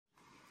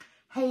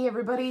Hey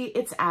everybody,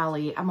 it's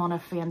Allie. I'm on a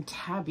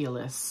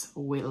fantabulous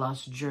weight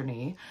loss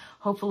journey.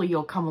 Hopefully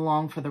you'll come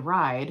along for the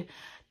ride.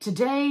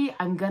 Today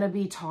I'm going to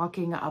be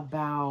talking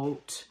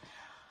about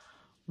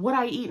what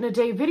I eat in a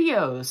day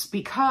videos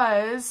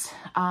because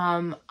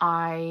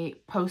I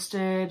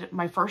posted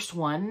my first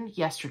one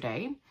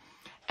yesterday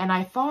and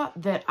I thought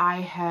that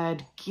I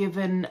had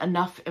given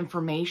enough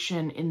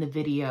information in the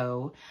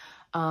video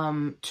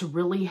to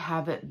really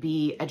have it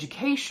be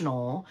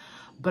educational.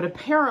 But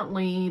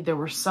apparently there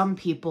were some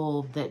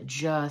people that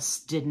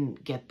just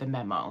didn't get the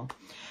memo.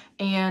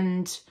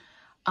 And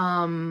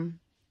I'm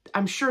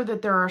sure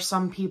that there are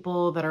some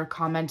people that are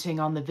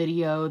commenting on the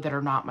video that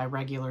are not my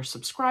regular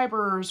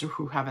subscribers or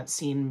who haven't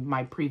seen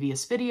my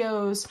previous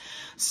videos.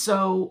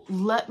 So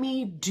let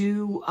me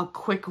do a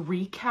quick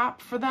recap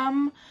for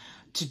them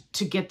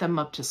to get them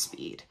up to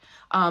speed.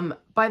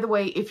 By the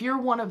way, if you're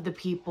one of the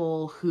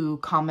people who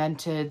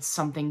commented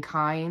something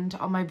kind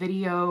on my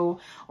video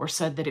or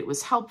said that it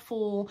was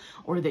helpful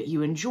or that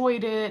you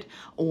enjoyed it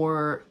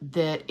or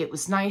that it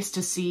was nice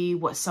to see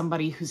what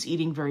somebody who's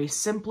eating very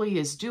simply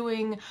is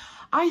doing,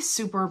 I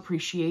super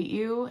appreciate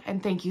you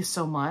and thank you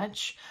so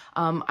much.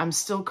 I'm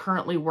still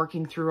currently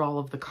working through all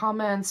of the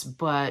comments,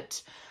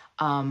 but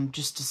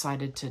just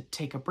decided to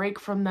take a break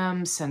from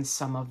them since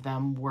some of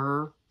them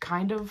were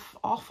kind of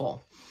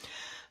awful.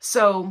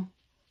 So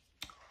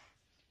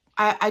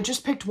I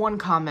just picked one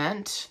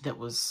comment that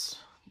was,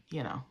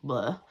 you know,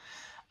 bleh,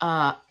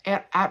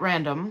 at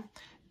random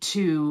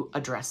to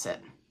address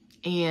it.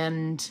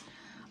 And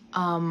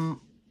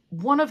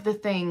one of the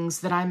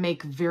things that I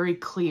make very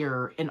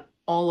clear in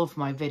all of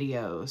my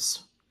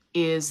videos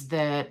is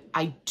that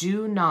I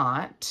do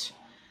not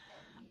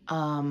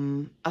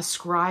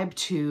ascribe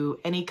to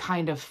any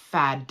kind of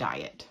fad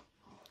diet,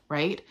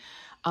 right?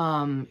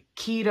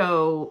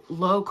 Keto,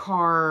 low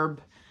carb,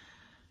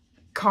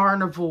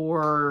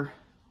 carnivore,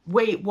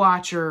 Weight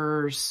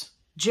Watchers,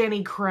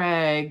 Jenny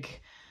Craig,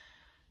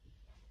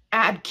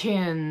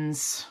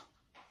 Atkins,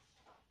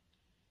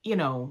 you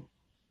know,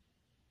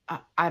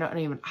 I don't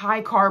even,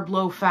 high carb,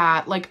 low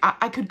fat. Like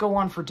I could go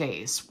on for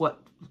days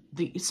what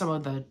some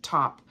of the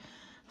top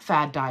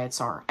fad diets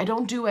are. I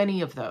don't do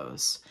any of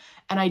those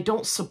and I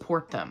don't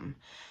support them.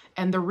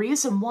 And the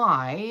reason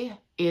why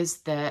is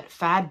that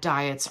fad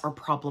diets are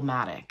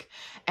problematic.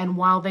 And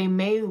while they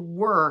may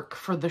work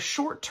for the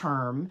short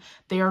term,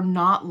 they are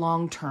not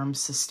long-term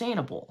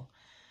sustainable.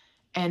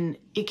 And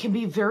it can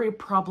be very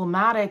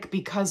problematic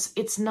because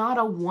it's not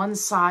a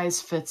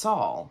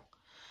one-size-fits-all.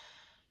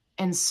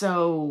 And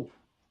so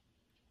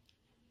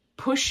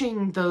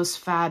pushing those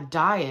fad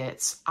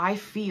diets, I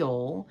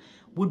feel,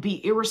 would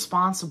be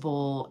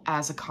irresponsible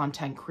as a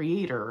content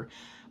creator.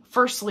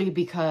 Firstly,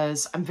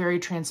 because I'm very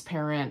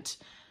transparent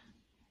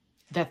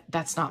that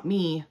that's not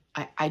me.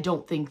 I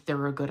don't think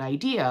they're a good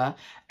idea.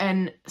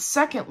 And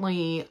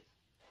secondly,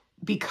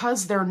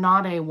 because they're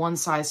not a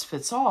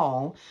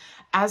one-size-fits-all,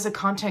 as a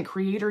content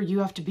creator, you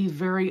have to be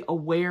very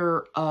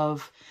aware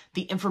of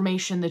the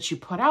information that you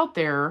put out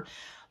there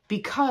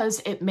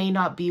because it may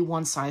not be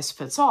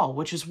one-size-fits-all,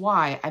 which is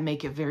why I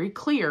make it very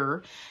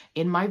clear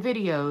in my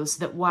videos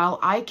that while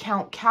I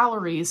count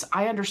calories,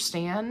 I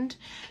understand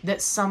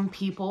that some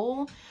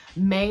people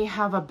may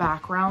have a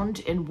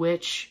background in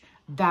which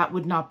that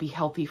would not be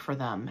healthy for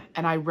them.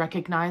 And I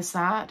recognize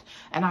that.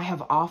 And I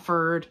have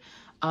offered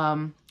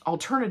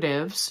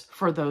alternatives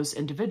for those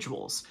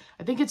individuals.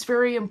 I think it's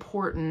very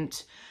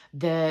important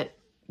that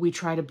we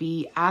try to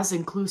be as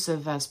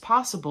inclusive as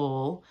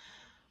possible,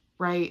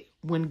 right,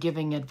 when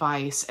giving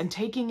advice and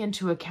taking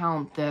into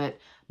account that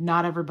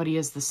not everybody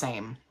is the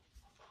same.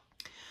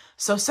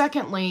 So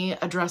secondly,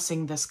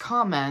 addressing this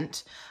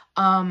comment,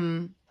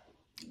 on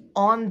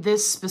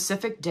this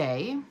specific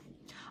day,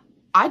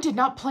 I did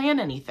not plan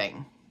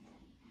anything.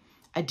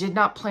 I did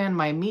not plan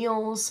my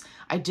meals.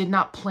 I did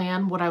not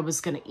plan what I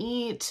was going to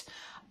eat.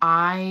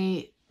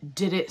 I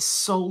did it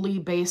solely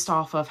based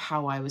off of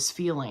how I was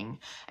feeling.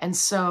 And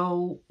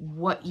so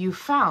what you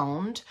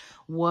found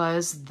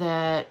was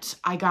that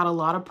I got a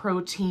lot of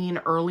protein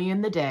early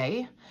in the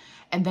day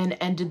and then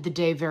ended the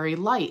day very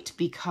light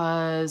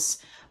because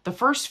the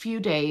first few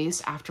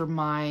days after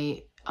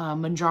my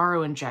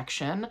Mounjaro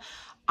injection,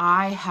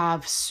 I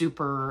have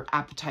super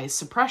appetite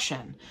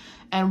suppression.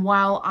 And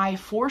while I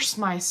force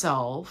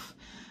myself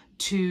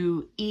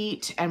to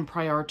eat and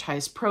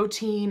prioritize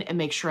protein and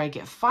make sure I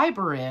get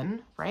fiber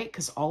in, right?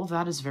 Because all of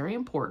that is very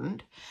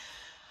important.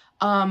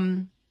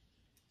 I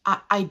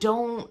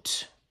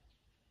don't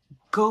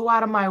go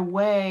out of my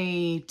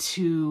way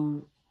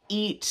to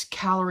eat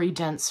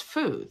calorie-dense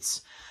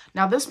foods.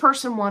 Now, this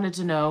person wanted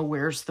to know,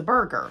 where's the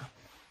burger?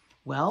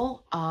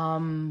 Well,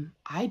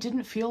 I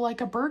didn't feel like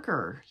a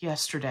burger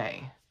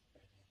yesterday.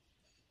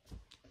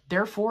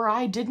 Therefore,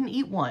 I didn't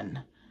eat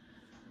one.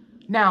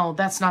 Now,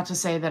 that's not to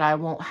say that I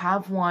won't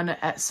have one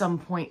at some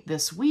point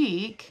this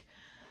week,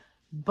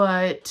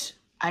 but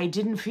I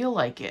didn't feel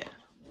like it.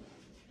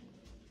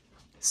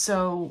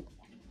 So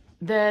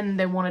then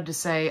they wanted to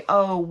say,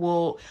 oh,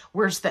 well,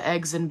 where's the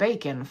eggs and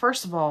bacon?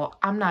 First of all,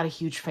 I'm not a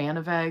huge fan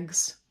of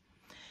eggs.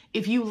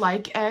 If you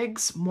like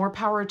eggs, more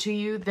power to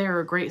you. They're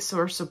a great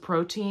source of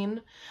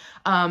protein.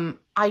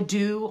 I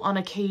do on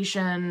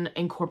occasion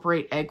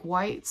incorporate egg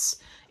whites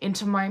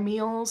into my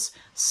meals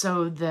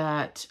so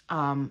that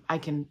I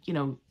can, you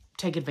know,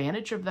 take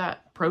advantage of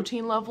that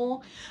protein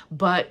level.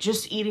 But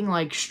just eating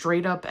like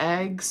straight up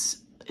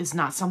eggs is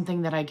not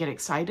something that I get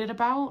excited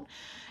about.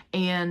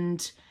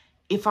 And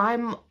if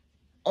I'm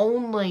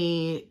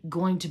only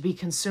going to be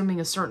consuming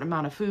a certain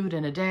amount of food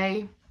in a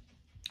day,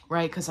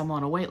 right, because I'm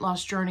on a weight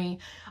loss journey,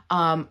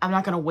 I'm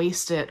not going to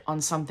waste it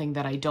on something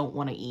that I don't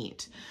want to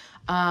eat.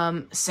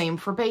 Same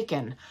for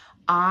bacon.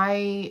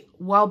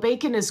 While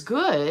bacon is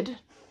good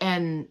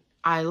and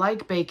I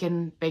like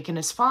bacon, bacon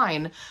is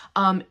fine,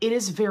 it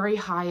is very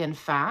high in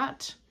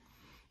fat.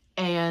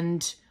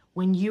 And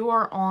when you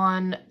are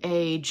on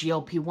a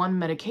GLP-1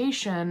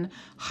 medication,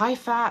 high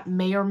fat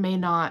may or may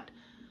not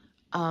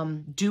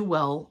do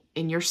well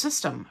in your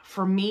system.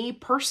 For me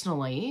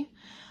personally,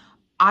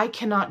 I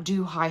cannot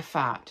do high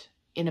fat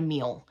in a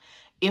meal.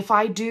 If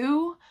I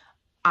do,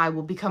 I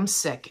will become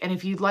sick. And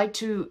if you'd like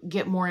to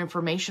get more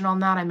information on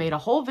that, I made a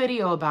whole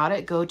video about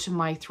it. Go to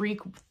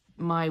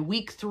my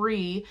week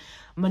 3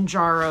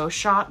 Mounjaro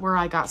shot where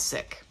I got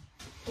sick.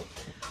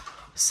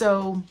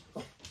 So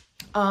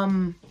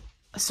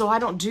I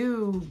don't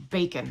do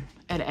bacon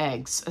and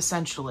eggs,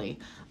 essentially.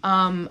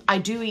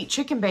 I do eat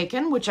chicken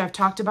bacon, which I've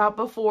talked about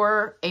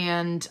before,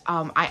 and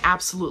I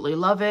absolutely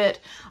love it.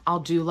 I'll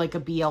do like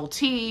a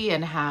BLT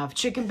and have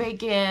chicken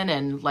bacon,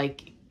 and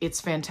like, it's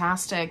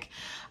fantastic.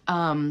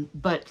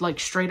 But like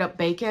straight up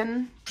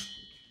bacon,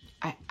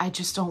 I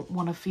just don't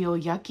want to feel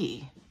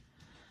yucky.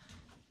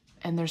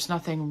 And there's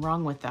nothing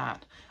wrong with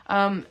that.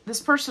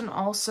 This person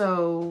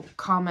also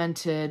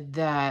commented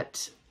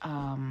that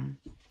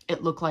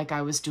it looked like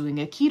I was doing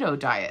a keto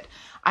diet.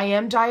 I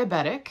am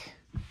diabetic.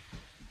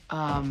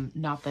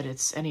 Not that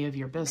it's any of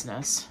your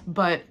business,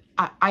 but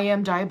I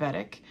am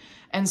diabetic.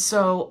 And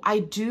so I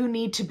do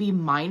need to be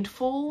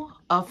mindful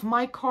of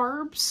my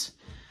carbs.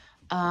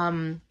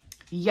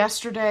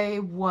 Yesterday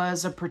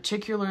was a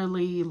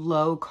particularly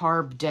low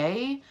carb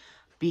day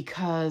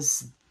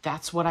because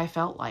that's what I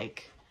felt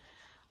like.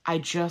 I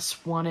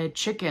just wanted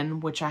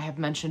chicken, which I have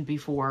mentioned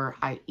before.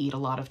 I eat a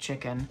lot of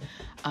chicken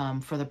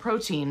for the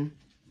protein,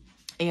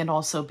 and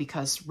also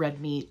because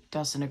red meat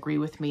doesn't agree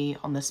with me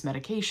on this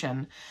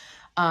medication.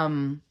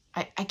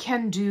 I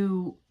can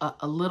do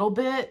a little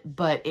bit,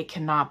 but it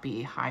cannot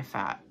be high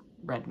fat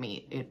red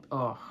meat.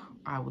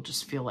 I will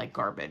just feel like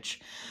garbage.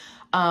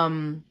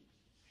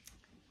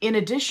 In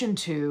addition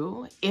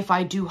to, if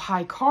I do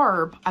high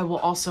carb, I will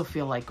also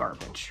feel like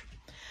garbage.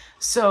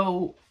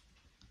 So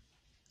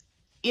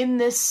in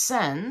this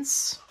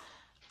sense,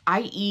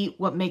 I eat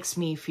what makes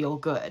me feel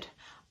good.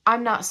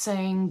 I'm not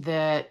saying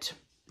that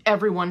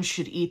everyone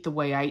should eat the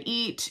way I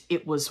eat.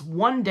 It was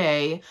one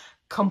day,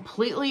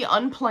 completely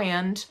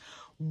unplanned,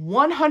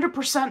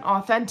 100%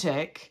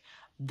 authentic.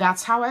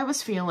 That's how I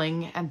was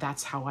feeling, and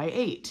that's how I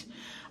ate.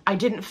 I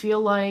didn't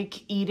feel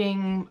like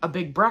eating a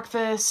big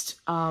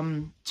breakfast.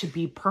 To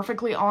be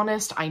perfectly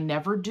honest, I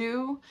never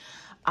do.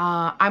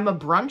 I'm a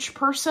brunch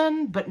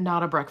person, but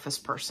not a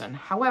breakfast person.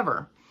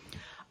 However,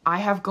 I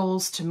have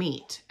goals to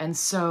meet, and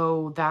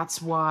so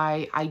that's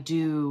why I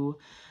do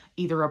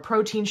either a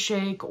protein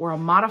shake or a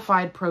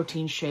modified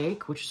protein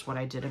shake, which is what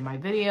I did in my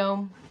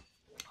video,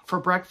 for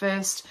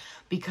breakfast,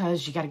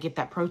 because you got to get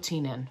that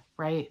protein in,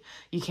 right?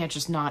 You can't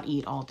just not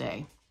eat all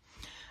day.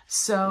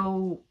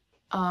 So,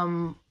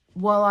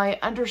 while I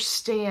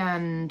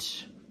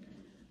understand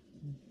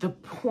the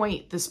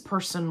point this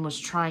person was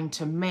trying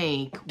to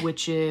make,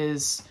 which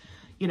is,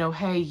 you know,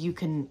 hey, you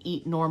can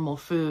eat normal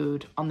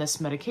food on this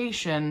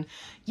medication.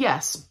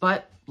 Yes,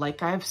 but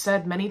like I've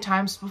said many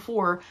times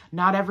before,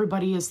 not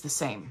everybody is the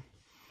same.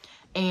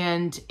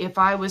 And if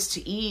I was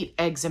to eat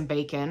eggs and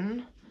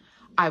bacon,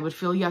 I would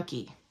feel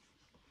yucky.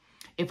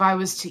 If I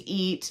was to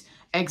eat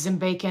eggs and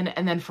bacon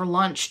and then for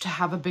lunch to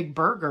have a big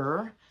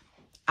burger,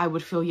 I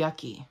would feel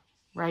yucky,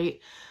 right?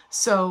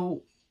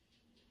 So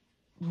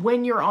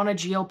when you're on a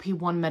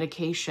GLP-1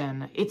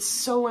 medication, it's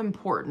so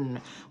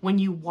important when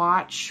you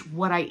watch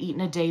what I eat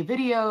in a day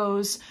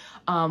videos,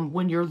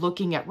 when you're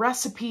looking at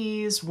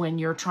recipes, when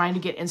you're trying to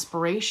get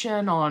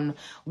inspiration on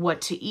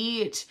what to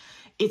eat.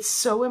 It's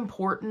so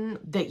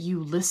important that you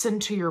listen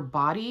to your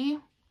body,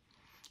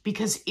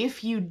 because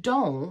if you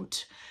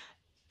don't,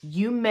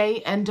 you may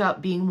end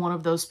up being one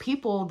of those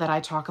people that I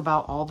talk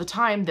about all the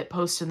time that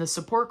post in the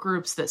support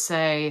groups that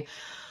say,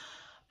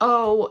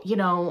 oh, you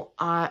know,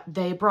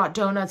 they brought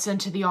donuts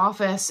into the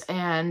office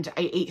and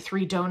I ate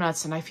 3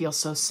 donuts and I feel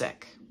so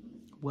sick.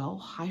 Well,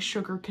 high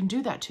sugar can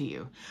do that to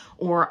you.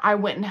 Or I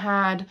went and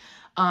had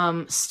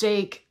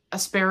steak,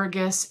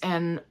 asparagus,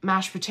 and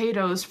mashed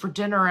potatoes for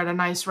dinner at a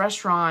nice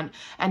restaurant,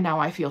 and now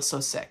I feel so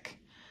sick.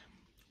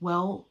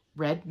 Well,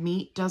 red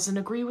meat doesn't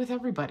agree with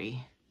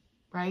everybody,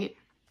 right?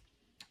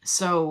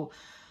 So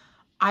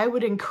I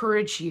would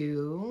encourage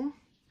you,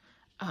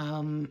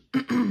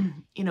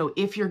 you know,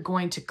 if you're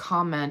going to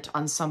comment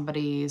on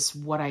somebody's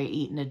what I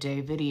eat in a day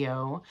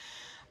video,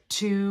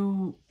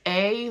 to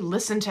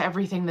listen to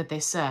everything that they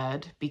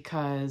said,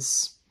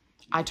 because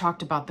I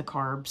talked about the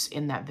carbs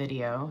in that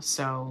video.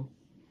 So,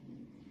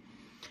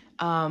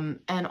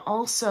 and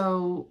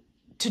also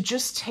to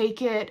just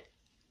take it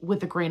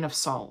with a grain of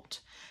salt.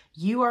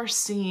 You are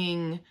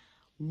seeing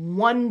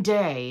one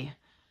day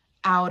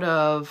out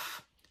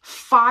of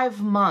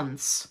 5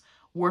 months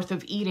worth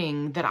of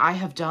eating that I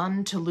have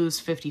done to lose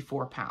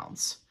 54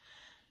 pounds.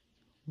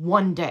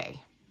 One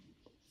day.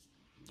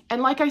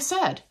 And like I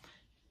said,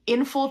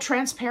 in full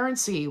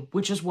transparency,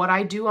 which is what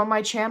I do on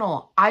my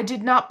channel, I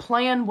did not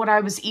plan what I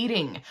was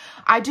eating.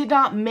 I did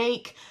not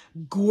make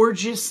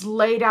gorgeous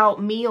laid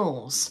out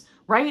meals,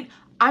 right?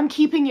 I'm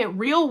keeping it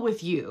real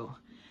with you.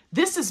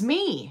 This is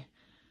me.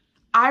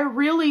 I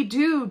really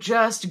do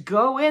just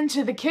go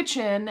into the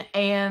kitchen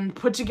and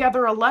put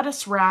together a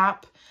lettuce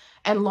wrap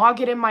and log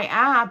it in my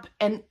app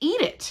and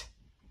eat it.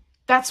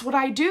 That's what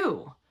I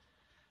do,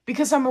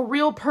 because I'm a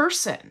real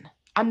person.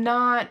 I'm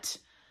not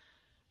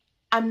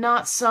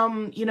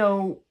some,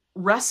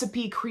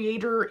 recipe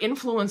creator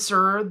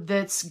influencer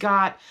that's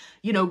got,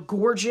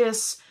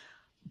 gorgeous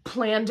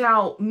planned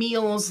out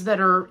meals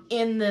that are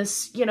in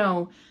this,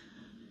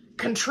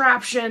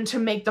 contraption to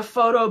make the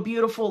photo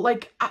beautiful.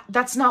 Like,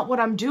 that's not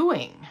what I'm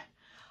doing.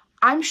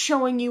 I'm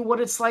showing you what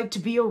it's like to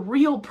be a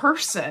real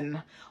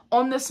person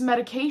on this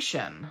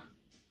medication.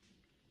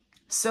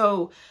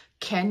 So,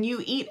 can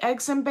you eat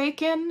eggs and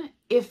bacon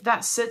if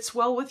that sits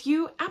well with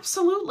you?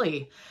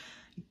 Absolutely.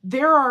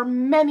 There are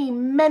many,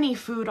 many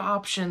food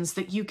options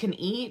that you can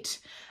eat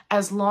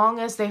as long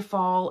as they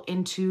fall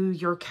into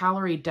your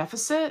calorie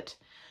deficit.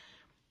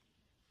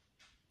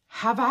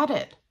 Have at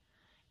it.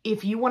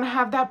 If you want to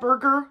have that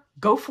burger,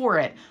 go for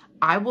it.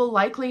 I will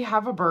likely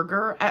have a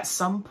burger at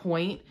some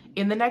point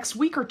in the next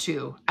week or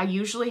two. I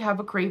usually have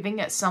a craving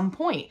at some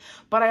point,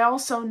 but I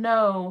also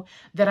know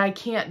that I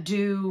can't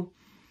do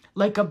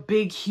like a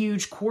big,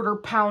 huge quarter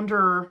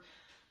pounder,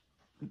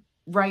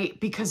 right?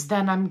 Because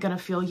then I'm going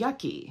to feel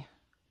yucky.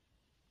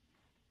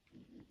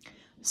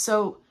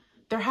 So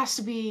there has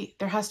to be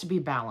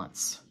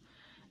balance.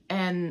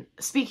 And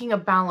speaking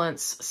of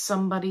balance,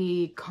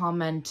 somebody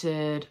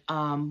commented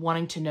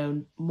wanting to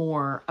know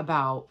more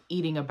about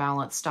eating a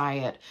balanced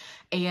diet.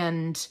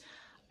 And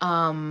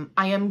I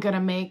am going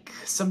to make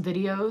some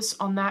videos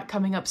on that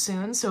coming up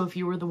soon. So if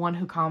you were the one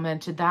who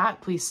commented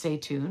that, please stay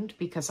tuned,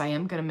 because I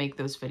am going to make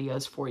those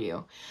videos for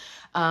you.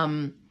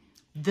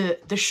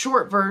 The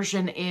short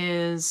version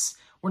is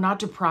we're not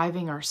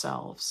depriving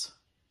ourselves,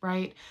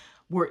 right?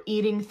 We're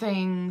eating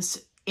things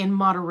in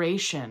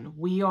moderation.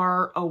 We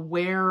are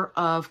aware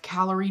of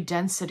calorie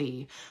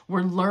density.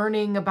 We're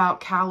learning about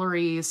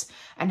calories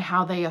and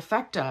how they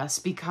affect us,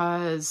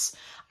 because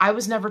I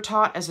was never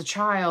taught as a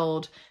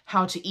child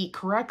how to eat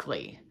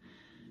correctly,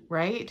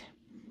 right?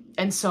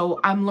 And so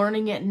I'm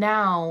learning it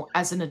now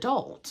as an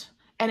adult,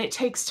 and it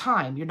takes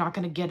time. You're not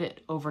going to get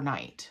it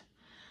overnight.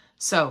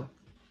 So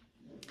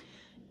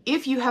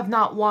if you have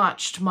not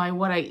watched my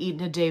What I Eat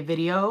in a Day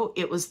video,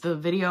 it was the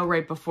video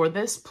right before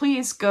this.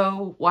 Please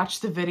go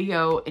watch the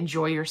video,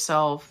 enjoy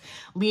yourself,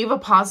 leave a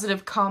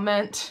positive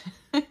comment.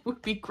 It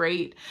would be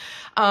great.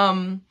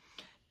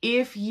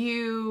 If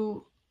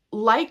you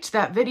liked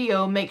that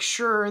video, make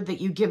sure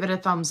that you give it a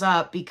thumbs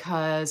up,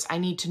 because I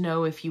need to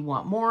know if you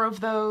want more of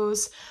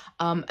those.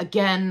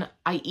 Again,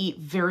 I eat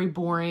very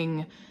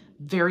boring,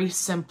 very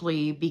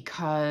simply,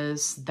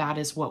 because that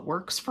is what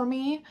works for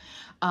me.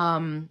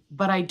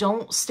 But I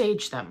don't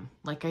stage them.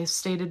 Like I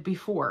stated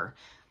before,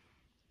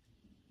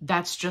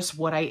 that's just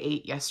what I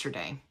ate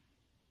yesterday.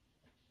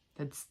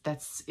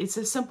 It's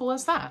as simple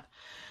as that.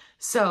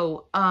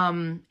 So,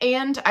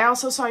 and I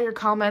also saw your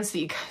comments that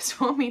you guys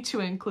want me to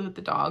include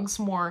the dogs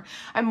more.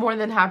 I'm more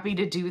than happy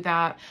to do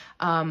that.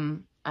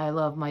 I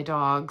love my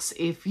dogs.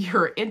 If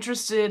you're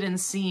interested in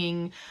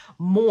seeing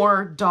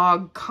more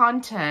dog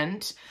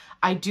content,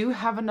 I do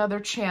have another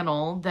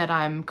channel that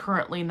I'm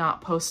currently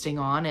not posting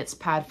on. It's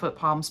Padfoot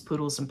Poms,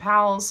 Poodles, and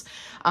Pals.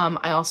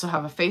 I also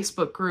have a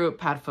Facebook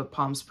group, Padfoot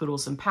Poms,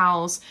 Poodles, and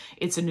Pals.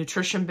 It's a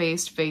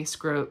nutrition-based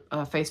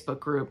Facebook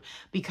group,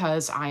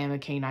 because I am a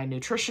canine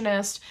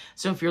nutritionist.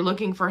 So if you're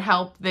looking for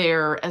help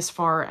there as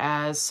far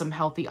as some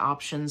healthy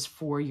options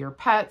for your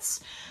pets,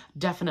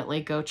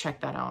 definitely go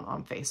check that out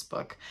on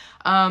Facebook.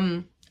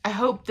 I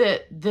hope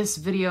that this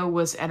video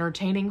was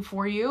entertaining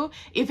for you.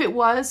 If it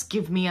was,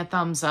 give me a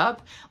thumbs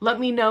up. Let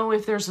me know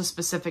if there's a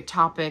specific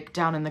topic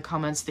down in the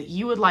comments that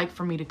you would like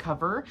for me to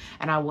cover,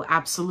 and I will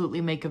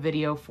absolutely make a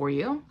video for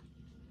you.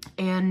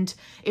 And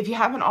if you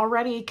haven't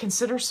already,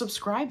 consider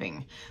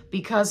subscribing,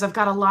 because I've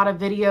got a lot of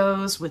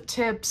videos with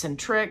tips and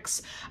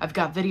tricks. I've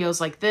got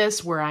videos like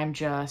this where I'm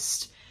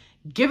just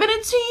giving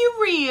it to you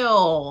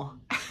real.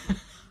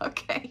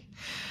 Okay.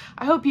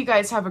 I hope you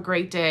guys have a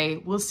great day.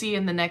 We'll see you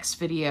in the next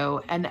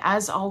video. And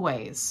as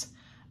always,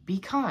 be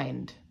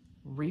kind,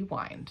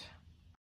 rewind.